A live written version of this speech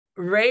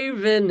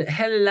Raven,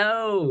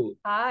 hello.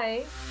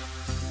 Hi.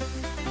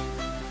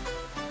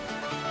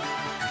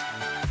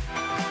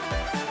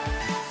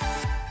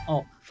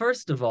 Oh,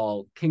 first of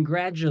all,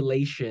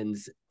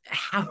 congratulations.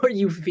 How are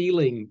you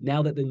feeling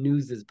now that the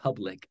news is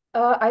public?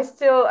 I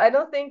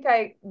don't think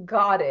I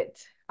got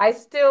it. I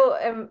still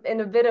am in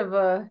a bit of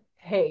a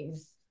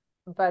haze,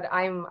 but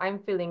I'm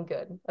feeling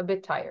good. A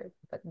bit tired,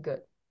 but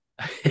good.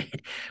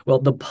 Well,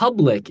 the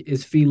public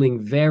is feeling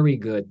very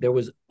good. There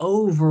was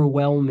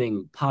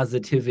overwhelming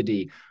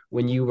positivity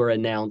when you were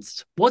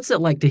announced. What's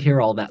it like to hear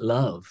all that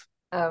love?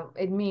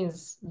 It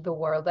means the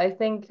world. I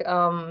think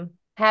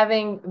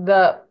having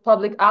the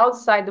public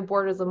outside the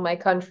borders of my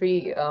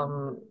country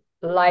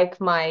like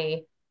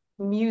my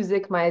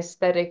music, my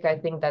aesthetic, I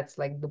think that's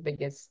like the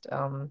biggest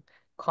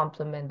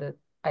compliment that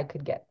I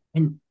could get.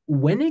 And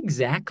when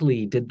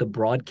exactly did the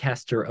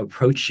broadcaster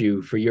approach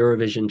you for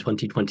Eurovision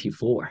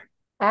 2024?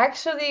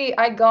 Actually,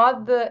 I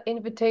got the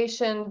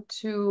invitation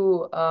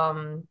to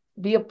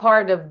be a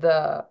part of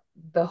the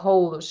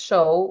whole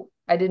show.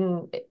 I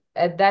didn't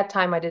At that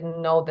time I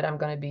didn't know that I'm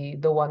going to be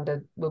the one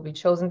that will be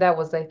chosen. That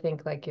was, I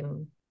think, like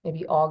in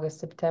maybe August,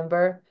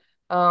 September.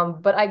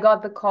 But I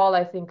got the call,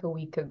 I think, a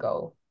week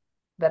ago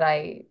that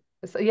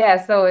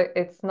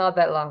it's not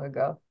that long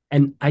ago.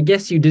 And I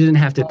guess you didn't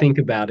have to think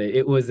about it.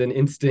 It was an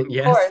instant Of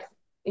yes. course.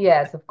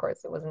 Yes, of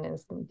course. It was an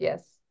instant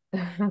yes.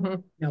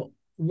 Now,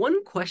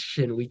 one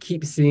question we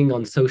keep seeing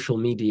on social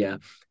media,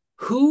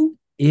 who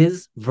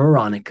is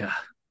Veronika?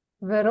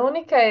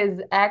 Veronika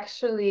is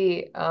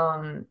actually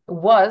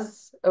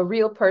was a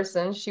real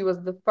person. She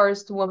was the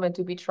first woman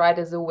to be tried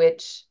as a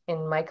witch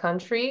in my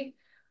country.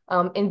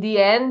 In the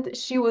end,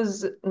 she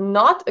was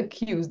not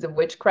accused of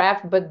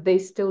witchcraft, but they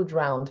still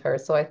drowned her.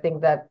 So I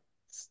think that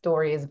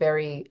story is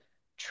very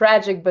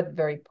tragic, but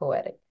very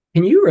poetic.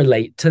 Can you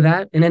relate to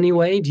that in any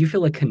way? Do you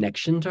feel a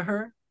connection to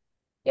her?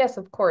 Yes,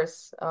 of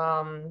course.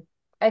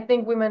 I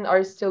think women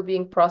are still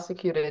being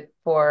prosecuted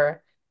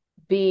for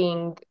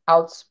being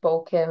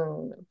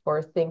outspoken,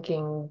 for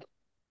thinking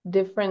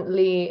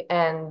differently,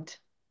 and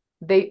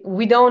they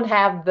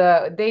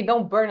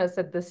don't burn us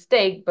at the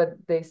stake, but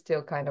we're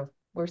still kind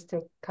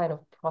of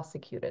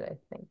prosecuted, I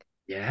think.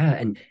 Yeah,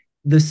 and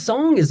the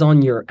song is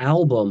on your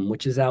album,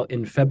 which is out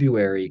in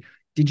February.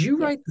 Did you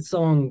Yes. write the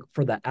song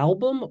for the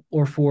album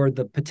or for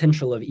the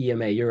potential of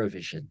EMA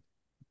Eurovision?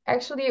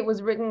 Actually, it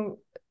was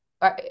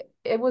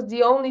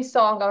the only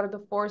song out of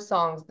the four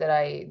songs that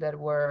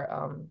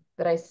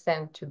I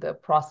sent to the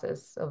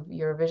process of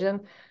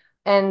Eurovision.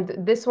 And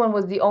this one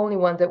was the only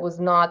one that was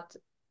not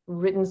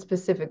written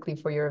specifically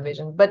for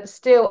Eurovision. But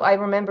still, I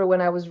remember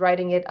when I was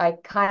writing it, I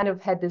kind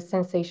of had this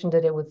sensation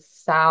that it would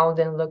sound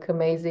and look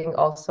amazing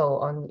also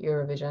on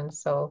Eurovision.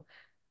 So,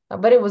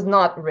 but it was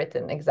not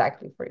written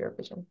exactly for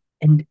Eurovision.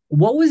 And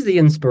what was the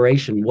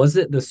inspiration? Was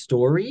it the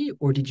story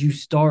or did you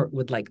start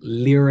with like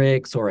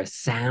lyrics or a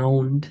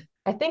sound?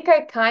 I think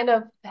I kind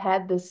of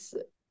had this,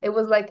 it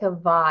was like a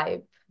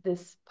vibe,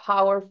 this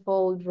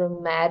powerful,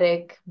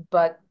 dramatic,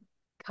 but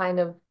kind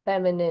of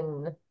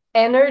feminine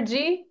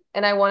energy.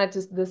 And I wanted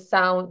the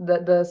sound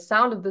of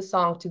the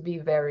song to be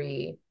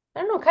very, I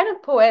don't know, kind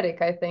of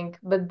poetic, I think.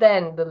 But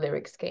then the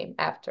lyrics came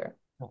after.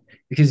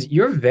 Because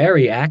you're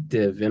very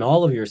active in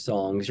all of your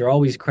songs. You're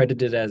always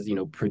credited as,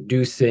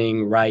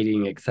 producing,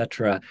 writing,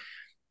 etc.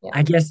 Yeah.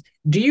 I guess,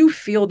 do you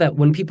feel that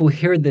when people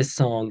hear this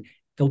song,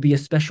 there'll be a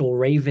special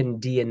Raven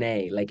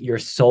DNA, like your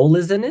soul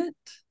is in it?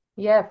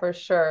 Yeah, for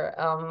sure.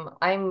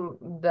 I'm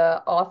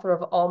the author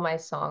of all my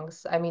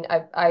songs. I mean,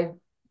 I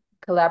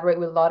collaborate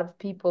with a lot of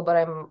people, but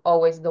I'm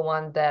always the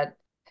one that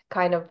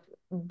kind of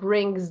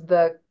brings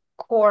the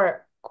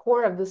core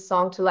of the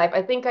song to life.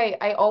 I think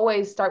I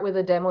always start with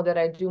a demo that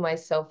I do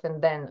myself,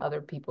 and then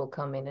other people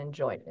come in and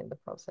join in the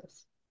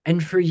process.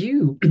 And for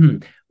you,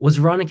 was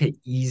Veronica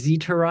easy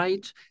to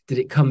write? Did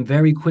it come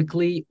very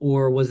quickly,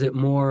 or was it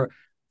more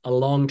a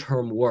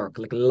long-term work,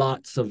 like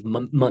lots of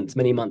months,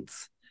 many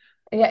months?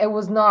 Yeah, it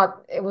was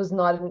not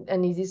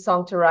an easy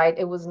song to write.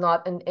 It was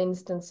not an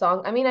instant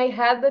song. I mean, I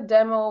had the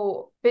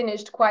demo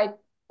finished quite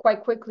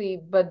quickly,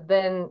 but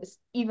then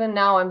even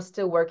now I'm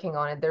still working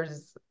on it.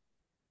 There's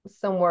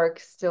some work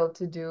still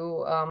to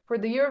do. For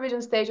the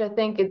Eurovision stage, I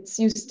think it's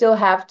you still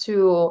have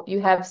to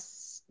you have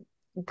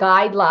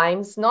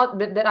guidelines, not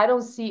that I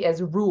don't see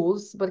as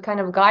rules, but kind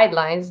of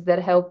guidelines that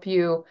help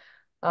you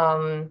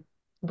um,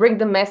 bring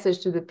the message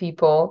to the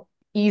people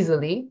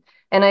easily.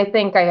 And I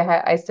think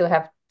I still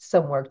have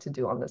some work to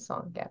do on the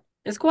song. Yeah.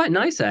 It's quite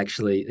nice,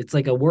 actually. It's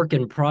like a work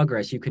in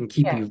progress. You can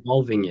keep Yeah.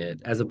 evolving it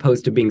as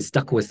opposed to being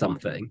stuck with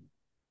something.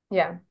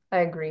 Yeah, I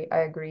agree. I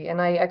agree.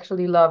 And I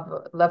actually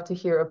love to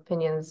hear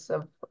opinions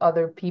of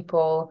other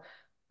people.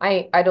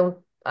 I don't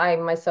I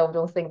myself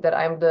don't think that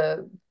I'm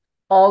the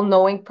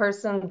all-knowing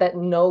person that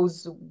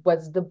knows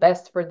what's the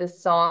best for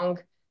this song.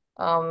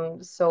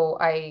 So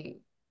I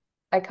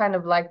kind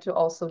of like to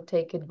also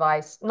take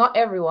advice, not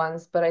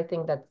everyone's, but I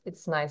think that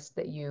it's nice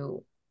that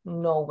you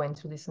know when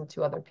to listen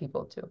to other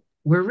people too.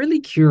 We're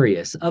really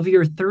curious. Of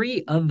your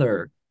three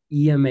other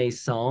EMA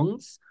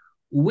songs,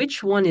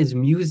 which one is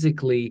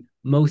musically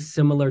most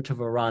similar to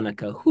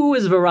Veronika? Who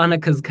is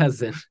Veronika's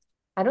cousin?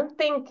 I don't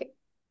think,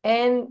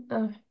 and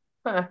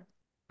huh.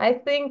 I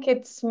think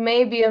it's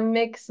maybe a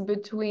mix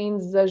between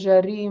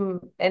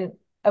Zajarim and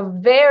a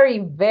very,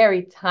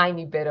 very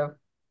tiny bit of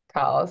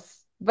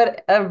chaos,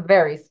 but a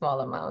very small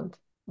amount.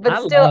 But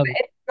I still, love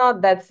it's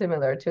not that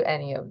similar to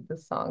any of the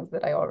songs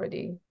that I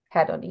already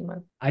had on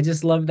Ima. I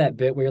just love that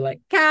bit where you're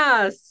like,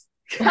 Cass,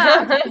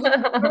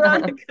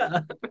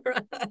 Veronica.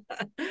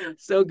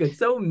 So good,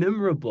 so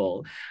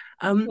memorable.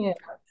 Um, Yeah.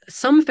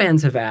 some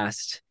fans have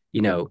asked,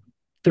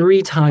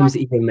 three times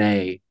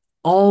EMA,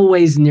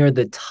 always near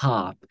the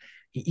top.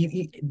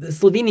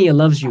 Slovenia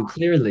loves you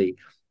clearly,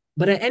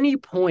 but at any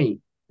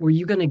point, were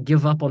you going to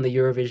give up on the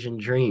Eurovision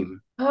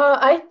dream?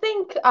 I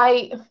think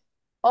I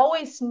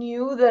always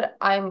knew that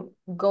I'm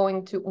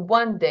going to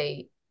one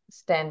day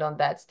stand on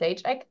that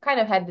stage. I kind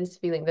of had this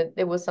feeling that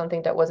it was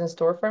something that was in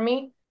store for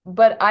me,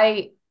 but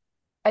I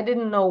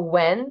didn't know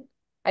when.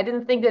 I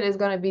didn't think that it's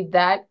going to be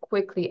that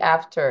quickly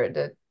after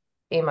the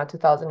EMA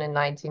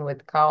 2019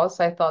 with Chaos.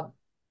 I thought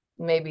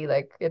maybe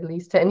like at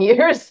least 10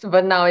 years,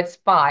 but now it's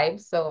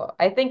 5. So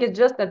I think it's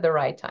just at the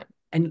right time.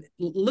 And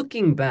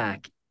looking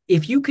back,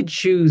 if you could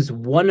choose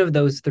one of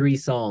those three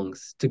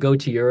songs to go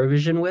to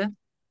Eurovision with,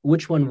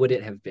 which one would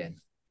it have been?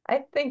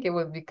 I think it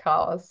would be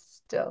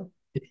Chaos still.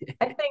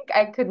 I think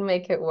I could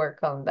make it work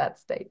on that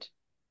stage.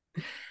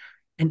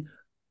 And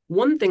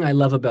one thing I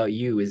love about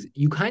you is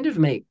you kind of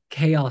make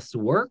chaos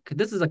work.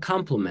 This is a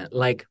compliment.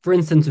 Like, for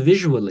instance,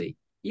 visually,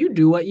 you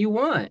do what you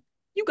want.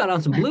 You got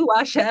on some blue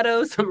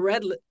eyeshadow, some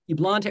red,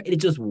 blonde hair. It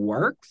just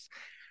works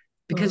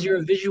because Mm. you're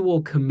a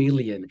visual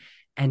chameleon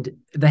and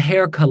the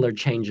hair color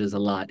changes a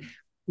lot.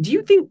 Do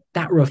you think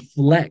that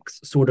reflects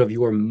sort of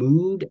your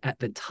mood at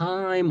the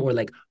time, or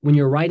like when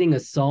you're writing a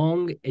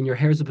song and your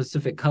hair's a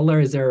specific color?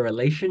 Is there a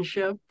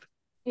relationship?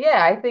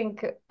 Yeah, I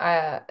think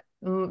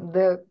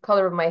the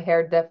color of my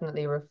hair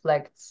definitely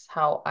reflects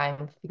how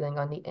I'm feeling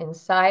on the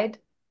inside.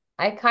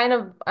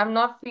 I'm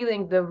not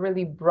feeling the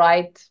really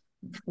bright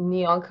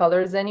neon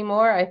colors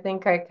anymore. I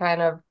think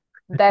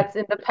that's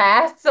in the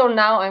past. So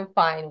now I'm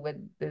fine with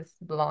this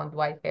blonde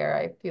white hair.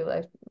 I feel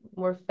like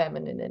more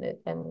feminine in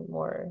it and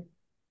more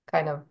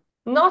kind of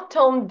not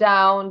toned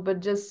down, but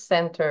just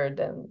centered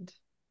and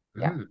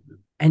yeah. Mm.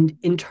 And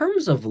in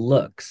terms of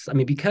looks, I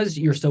mean, because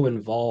you're so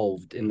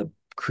involved in the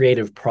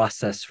creative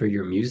process for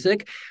your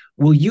music,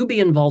 will you be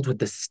involved with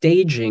the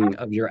staging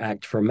of your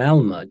act for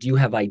Malma? Do you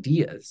have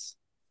ideas?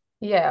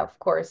 Yeah, of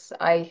course.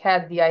 I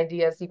had the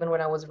ideas even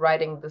when I was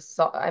writing the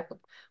song.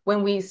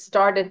 When we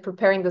started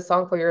preparing the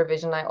song for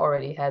Eurovision, I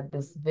already had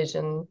this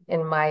vision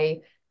in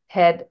my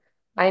head.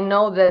 I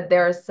know that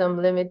there are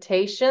some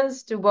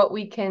limitations to what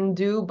we can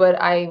do, but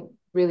I'm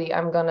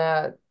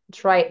gonna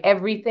try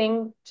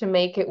everything to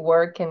make it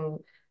work and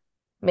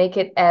make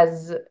it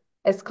as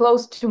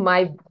close to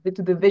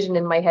the vision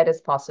in my head as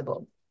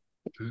possible.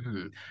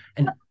 Mhm.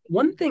 And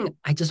one thing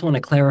I just want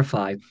to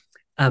clarify,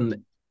 um,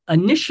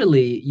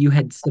 initially you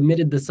had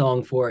submitted the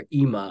song for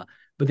EMA,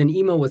 but then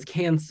EMA was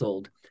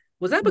canceled.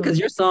 Was that Mhm. because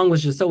your song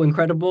was just so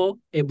incredible?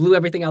 It blew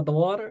everything out the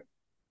water?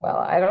 Well,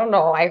 I don't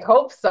know. I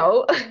hope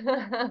so.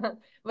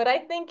 But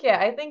yeah,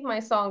 I think my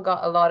song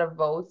got a lot of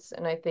votes,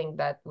 and I think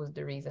that was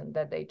the reason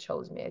that they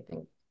chose me.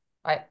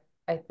 I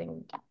I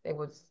think it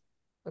was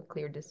a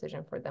clear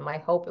decision for them. I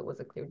hope it was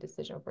a clear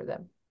decision for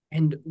them.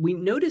 And we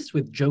noticed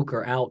with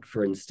Joker out,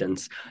 for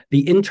instance,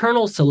 the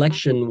internal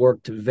selection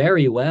worked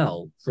very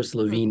well for Hmm.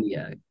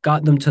 Slovenia,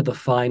 got them to the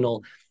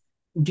final.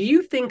 Do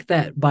you think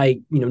that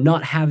by,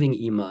 not having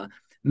EMA,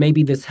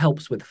 maybe this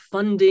helps with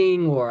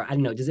funding, or I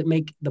don't know, does it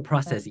make the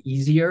process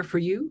easier for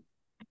you?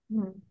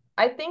 Mhm.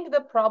 I think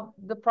the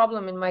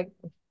problem in my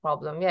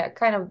problem, yeah,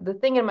 kind of the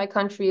thing in my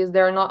country is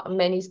there are not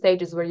many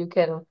stages where you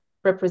can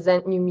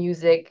represent new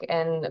music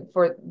and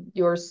for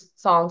your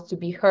songs to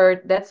be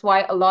heard. That's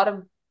why a lot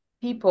of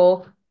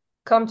people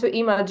come to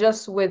IMA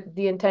just with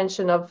the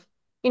intention of,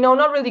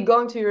 not really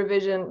going to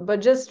Eurovision,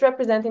 but just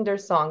representing their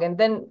song. And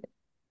then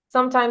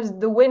sometimes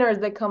the winners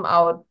that come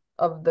out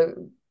of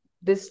the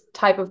this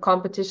type of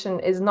competition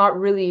is not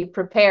really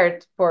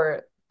prepared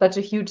for such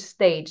a huge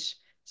stage.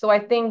 So I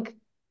think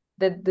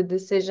that the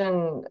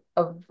decision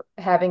of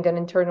having an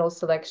internal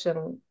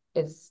selection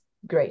is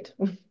great.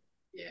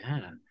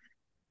 Yeah.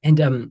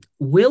 And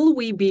will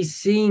we be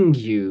seeing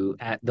you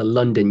at the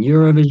London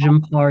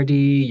Eurovision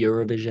party,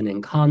 Eurovision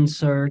in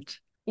concert?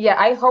 Yeah,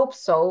 I hope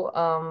so.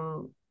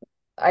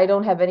 I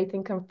don't have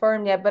anything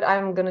confirmed yet, but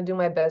I'm gonna do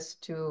my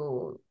best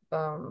to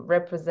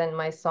represent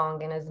my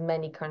song in as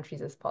many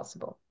countries as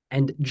possible.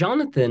 And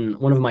Jonathan,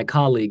 one of my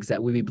colleagues at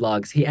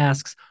Wiwibloggs, he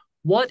asks,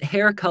 what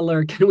hair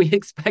color can we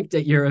expect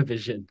at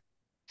Eurovision?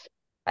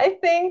 I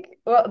think,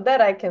 well,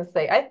 that I can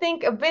say. I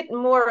think a bit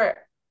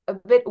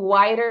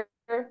wider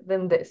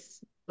than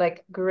this,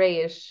 like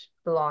grayish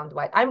blonde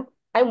white. I'm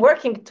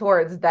working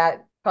towards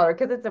that color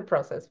because it's a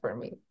process for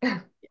me.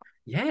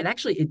 Yeah,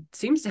 it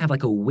seems to have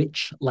like a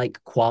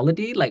witch-like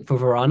quality. Like for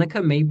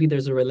Veronika, maybe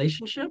there's a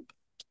relationship.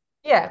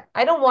 Yeah,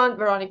 I don't want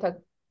Veronika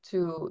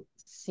to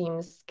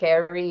seem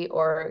scary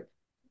or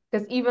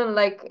Because even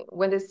like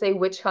when they say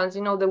witch hunts,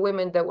 the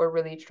women that were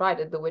really tried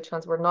at the witch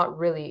hunts were not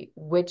really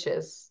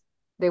witches.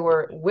 They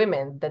were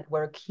women that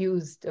were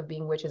accused of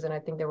being witches, and I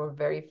think they were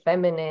very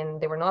feminine.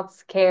 They were not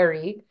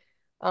scary.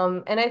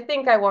 And I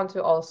think I want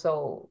to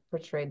also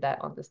portray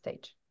that on the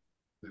stage.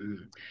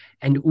 Mm.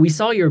 And we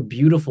saw your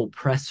beautiful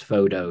press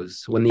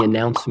photos when the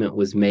announcement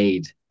was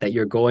made that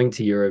you're going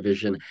to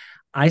Eurovision.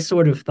 I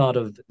sort of thought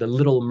of the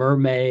Little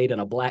Mermaid and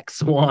a black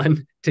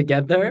swan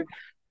together.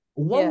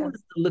 What Yeah.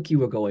 was the look you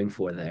were going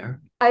for there?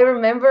 I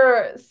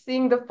remember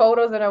seeing the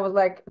photos and I was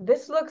like,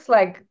 this looks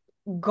like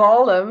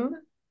Gollum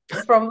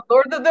from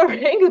Lord of the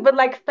Rings, but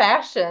like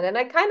fashion. And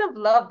I kind of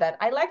love that.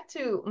 I like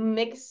to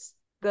mix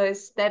the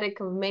aesthetic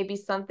of maybe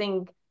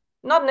something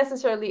not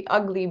necessarily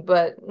ugly,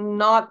 but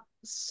not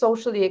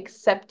socially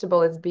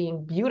acceptable as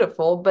being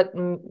beautiful, but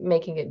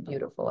making it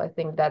beautiful. I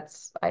think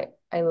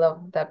I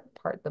love that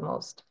part the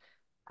most.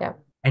 Yeah.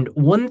 And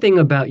one thing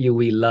about you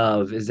we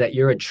love is that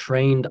you're a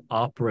trained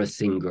opera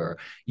singer.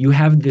 You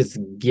have this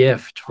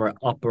gift for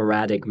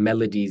operatic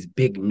melodies,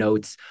 big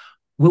notes.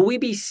 Will we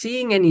be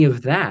seeing any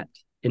of that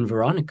in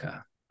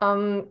Veronika?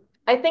 Um,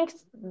 I think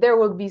there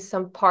will be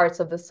some parts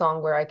of the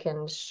song where I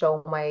can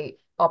show my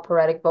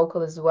operatic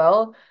vocal as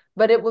well,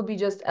 but it will be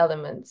just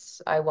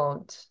elements. I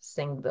won't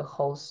sing the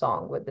whole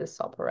song with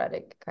this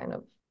operatic kind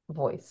of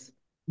voice.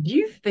 Do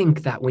you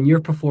think that when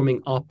you're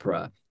performing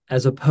opera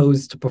as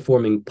opposed to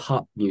performing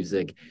pop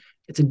music,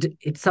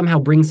 it somehow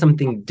brings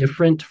something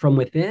different from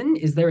within?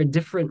 Is there a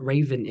different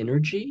Raven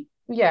energy?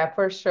 Yeah,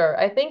 for sure.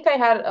 I think I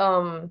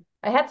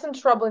had some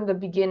trouble in the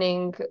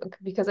beginning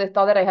because I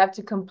thought that I have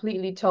to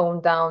completely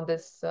tone down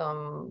this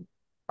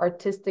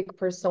artistic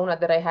persona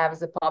that I have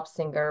as a pop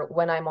singer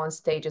when I'm on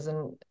stage as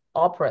an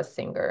opera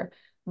singer.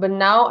 But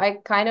now I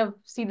kind of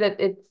see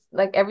that it's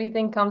like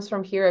everything comes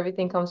from here,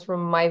 everything comes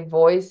from my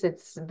voice.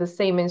 It's the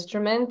same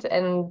instrument,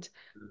 and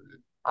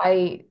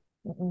I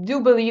do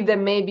believe that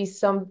maybe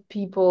some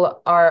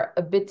people are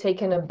a bit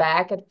taken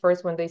aback at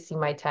first when they see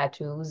my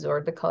tattoos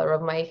or the color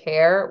of my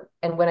hair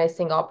and when I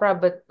sing opera,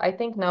 but I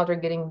think now they're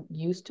getting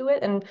used to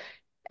it. And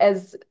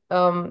as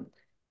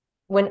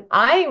when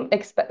I'm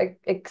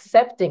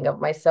accepting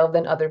of myself,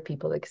 then other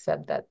people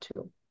accept that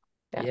too.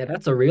 Yeah. Yeah,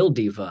 that's a real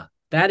diva.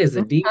 That is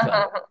a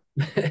diva.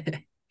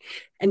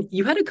 And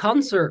you had a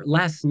concert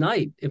last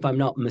night, if I'm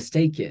not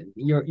mistaken.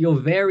 You're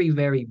very,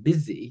 very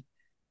busy.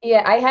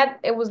 Yeah,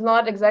 it was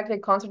not exactly a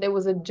concert, it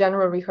was a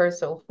general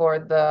rehearsal for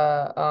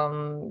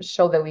the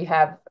show that we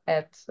have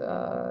at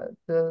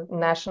the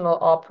National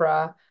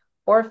Opera,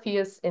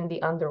 Orpheus in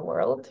the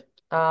Underworld.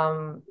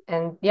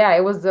 And yeah,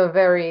 it was a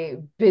very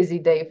busy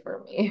day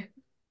for me.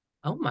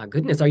 Oh my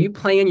goodness. Are you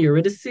playing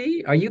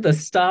Eurydice? Are you the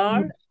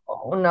star?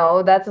 Oh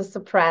no, that's a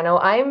soprano.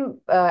 I'm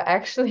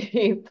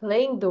actually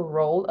playing the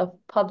role of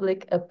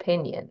public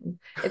opinion.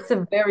 It's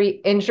a very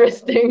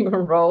interesting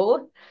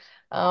role.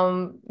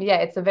 Yeah,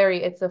 it's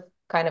a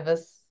kind of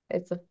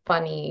it's a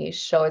funny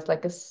show. It's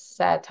like a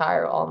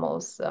satire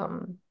almost.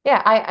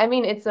 Yeah, I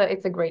mean, it's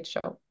a great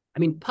show. I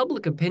mean,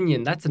 public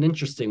opinion, that's an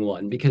interesting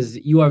one because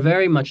you are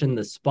very much in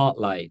the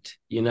spotlight,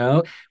 you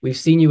know? We've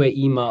seen you at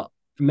EMA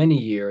for many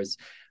years.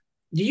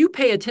 Do you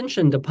pay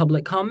attention to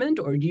public comment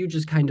or do you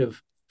just kind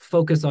of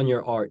focus on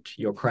your art,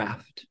 your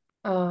craft?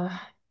 Uh,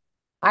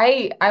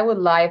 I would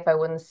lie if I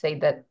wouldn't say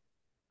that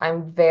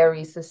I'm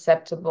very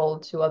susceptible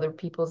to other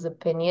people's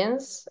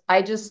opinions.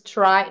 I just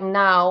try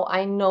now,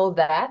 I know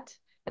that,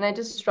 and I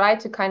just try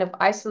to kind of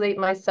isolate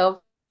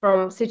myself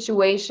from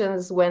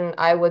situations when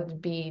I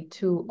would be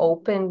too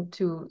open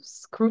to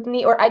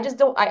scrutiny, or I just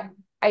don't,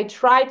 I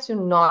try to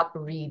not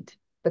read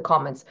the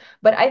comments.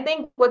 But I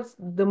think what's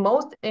the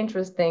most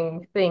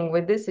interesting thing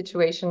with this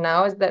situation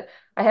now is that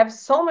I have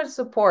so much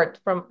support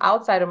from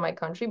outside of my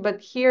country,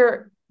 but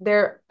here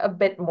they're a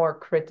bit more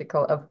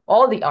critical of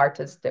all the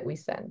artists that we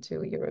send to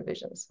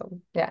Eurovision. So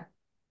yeah.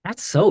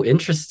 That's so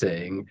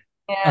interesting.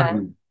 Yeah,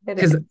 it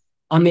Because is.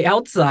 on the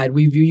outside,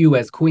 we view you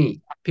as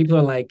queen. People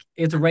are like,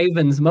 it's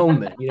Raven's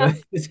moment,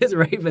 this is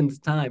Raven's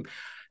time.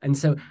 And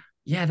so,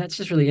 yeah, that's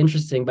just really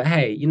interesting. But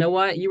hey, you know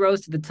what? You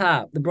rose to the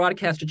top. The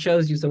broadcaster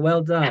chose you, so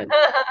well done.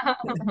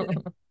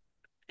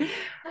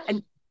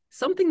 And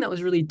something that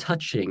was really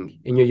touching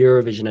in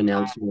your Eurovision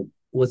announcement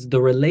was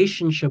the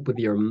relationship with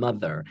your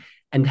mother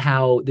and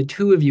how the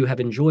two of you have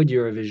enjoyed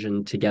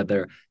Eurovision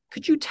together.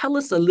 Could you tell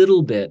us a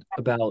little bit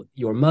about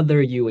your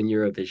mother, you, and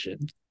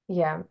Eurovision?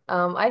 Yeah,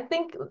 I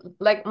think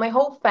like my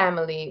whole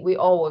family, we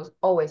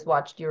always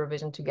watched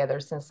Eurovision together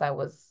since I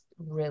was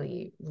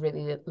really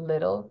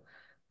little.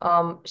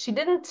 She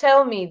didn't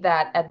tell me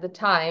that at the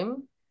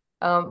time,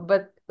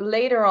 but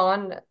later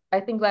on, I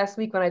think last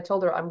week when I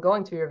told her I'm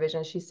going to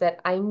Eurovision, she said,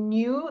 I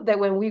knew that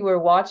when we were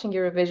watching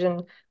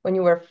Eurovision when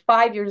you were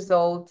 5 years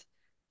old,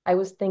 I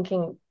was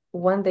thinking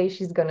one day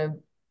she's gonna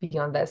be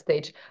on that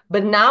stage.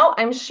 But now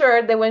I'm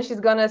sure that when she's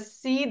gonna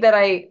hear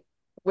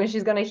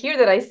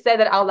that I said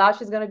that out loud,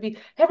 she's gonna be,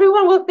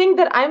 everyone will think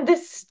that I'm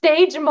this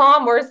stage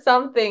mom or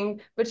something,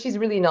 but she's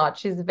really not.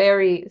 She's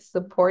very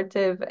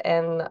supportive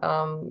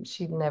and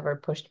she never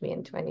pushed me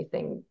into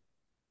anything.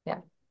 Yeah.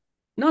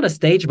 Not a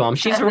stage bomb.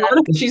 She's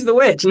Veronica. She's the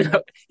witch.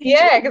 No.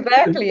 Yeah,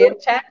 exactly.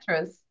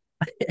 Enchantress.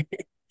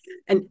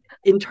 And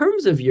in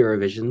terms of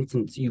Eurovision,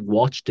 since you've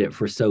watched it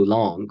for so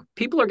long,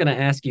 people are going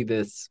to ask you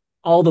this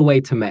all the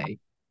way to May.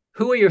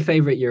 Who are your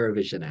favorite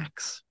Eurovision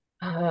acts?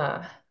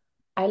 Uh,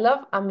 I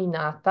love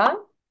Aminata.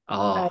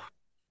 Oh, I,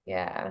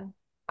 yeah.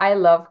 I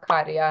love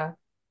Karia.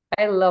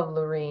 I love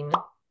Loreen.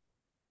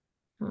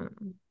 Hmm.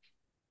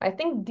 I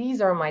think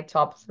these are my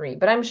top three,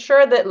 but I'm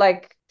sure that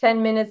like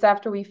 10 minutes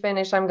after we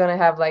finish, I'm gonna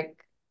have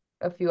like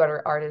a few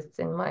other artists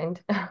in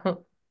mind.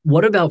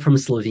 what about from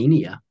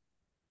Slovenia?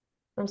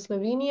 From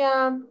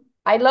Slovenia,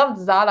 I loved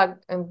Zala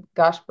and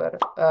Gasper.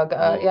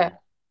 Yeah, Oh,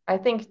 I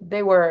think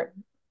they were,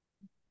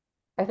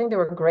 I think they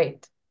were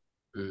great.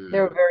 They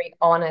were mm. very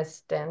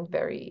honest and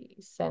very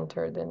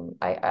centered, and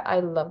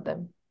I love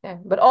them. Yeah,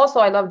 but also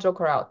I love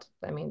Joker Out.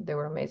 I mean, they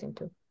were amazing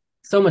too.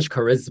 So much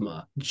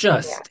charisma. Yeah,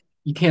 Just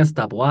you can't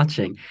stop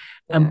watching.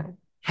 Um, yeah.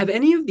 have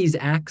any of these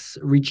acts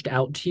reached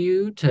out to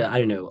you to, I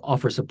don't know,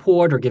 offer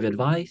support or give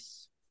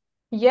advice?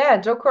 Yeah,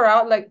 Joker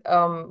Out, like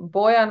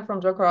Boyan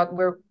from Joker Out,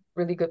 we're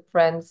really good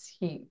friends.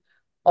 He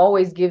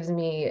always gives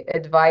me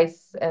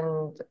advice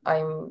and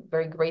I'm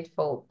very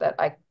grateful that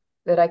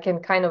I can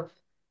kind of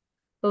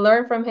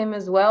learn from him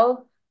as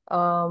well.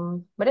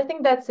 But I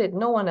think that's it.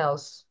 No one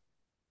else.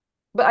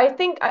 But I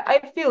think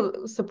I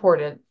feel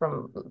supported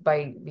from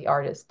by the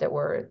artists that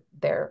were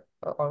there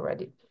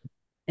already.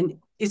 And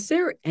is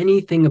there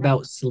anything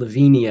about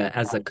Slovenia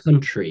as a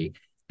country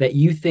that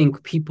you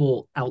think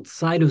people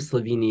outside of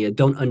Slovenia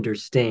don't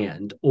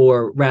understand,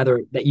 or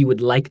rather that you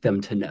would like them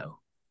to know?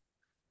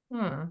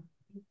 Hmm.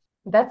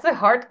 That's a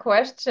hard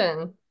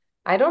question.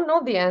 I don't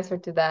know the answer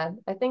to that.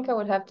 I think I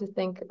would have to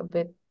think a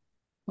bit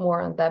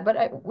more on that.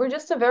 But we're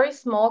just a very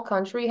small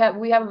country.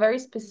 We have a very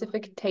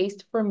specific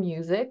taste for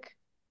music,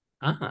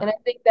 and Ah. I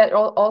think that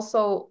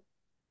also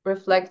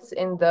reflects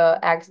in the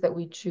acts that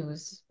we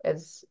choose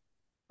as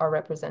our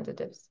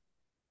representatives.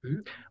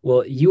 Mhm.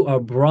 Well, you are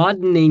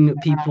broadening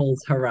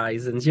people's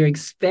horizons. You're Mhm.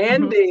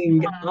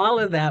 expanding all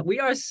of that. We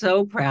are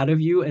so proud of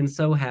you and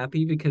so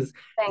happy because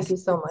Thank this you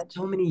has so been much.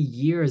 so many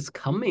years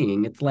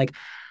coming. It's like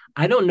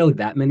I don't know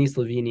that many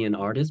Slovenian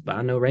artists, but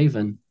I know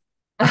Raven.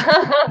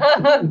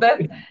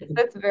 That's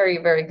that's very,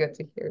 very good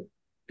to hear.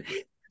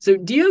 So,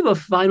 do you have a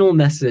final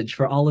message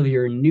for all of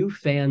your new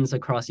fans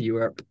across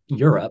Europe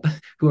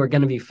who are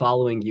going to be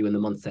following you in the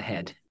months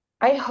ahead?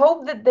 I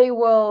hope that they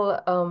will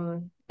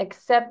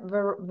accept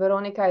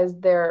Veronica as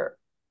their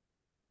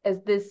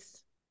as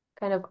this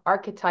kind of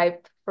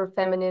archetype for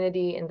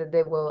femininity and that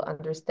they will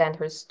understand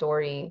her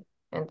story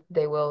and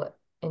they will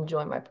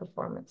enjoy my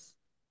performance.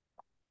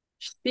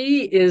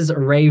 She is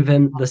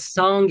Raven. The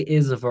song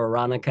is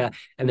Veronica,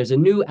 and there's a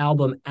new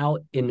album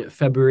out in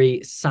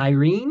February.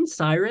 Siren.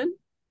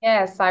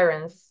 Yeah,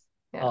 sirens.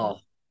 Yeah. Oh,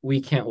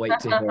 we can't wait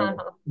to hear it.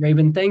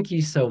 Raven, thank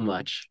you so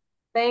much.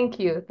 Thank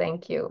you.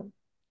 Thank you.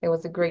 It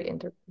was a great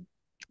interview.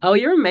 Oh,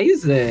 you're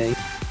amazing.